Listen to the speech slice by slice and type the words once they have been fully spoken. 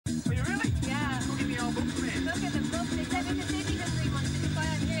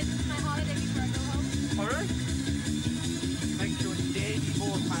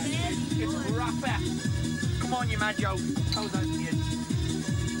on, you mad yo. Hold on to you.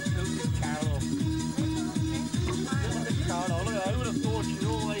 Look at Carol. Look at Carol. Look at her. I would have thought she's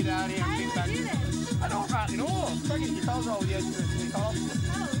all the way down here. How do I do this? I don't rightly know. I'm taking your clothes over the edge of the car.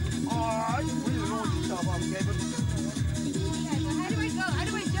 Oh, I really know what you're talking about, okay, but... Okay, well how do I go? How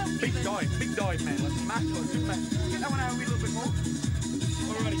do I jump? Big dive, man. Like massive, big man. Get that one out of me a little bit more.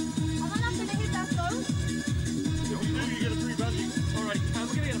 Alrighty. Am I not going to hit that though? If you do, you get a free bungee. Alrighty.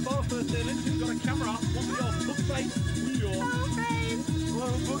 We're going to get a bar first there, Lynn. We've got a camera. One with your book face. We are. Oh, face.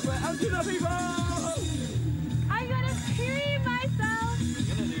 Well, book face. How do you know, people? I'm going to pee myself.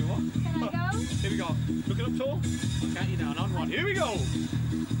 You're going to do what? Can I go? Here we go. Looking up tall. I'll count you down on one. Here we go.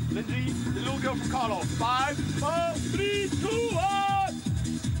 Lindsay, the little girl from Carlo. 5, 4, 3, 2, 1.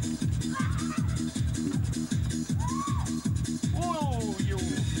 Whoa, you.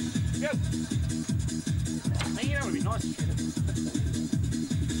 Go. Now you know it would be nice to shoot it.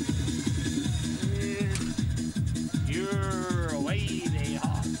 You're away there.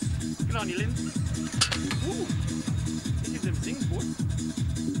 Good on you, Lynn. Ooh. You give them things, boy.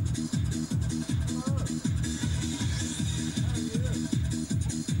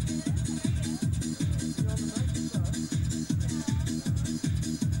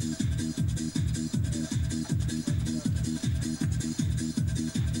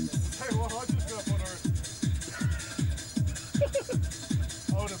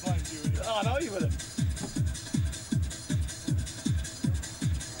 I know you with it.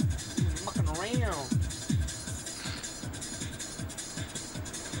 Mucking around.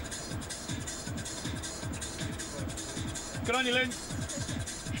 Good on you, Lynn.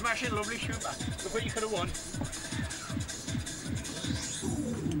 Smash it, lovely, shoot back. Look what you could have won.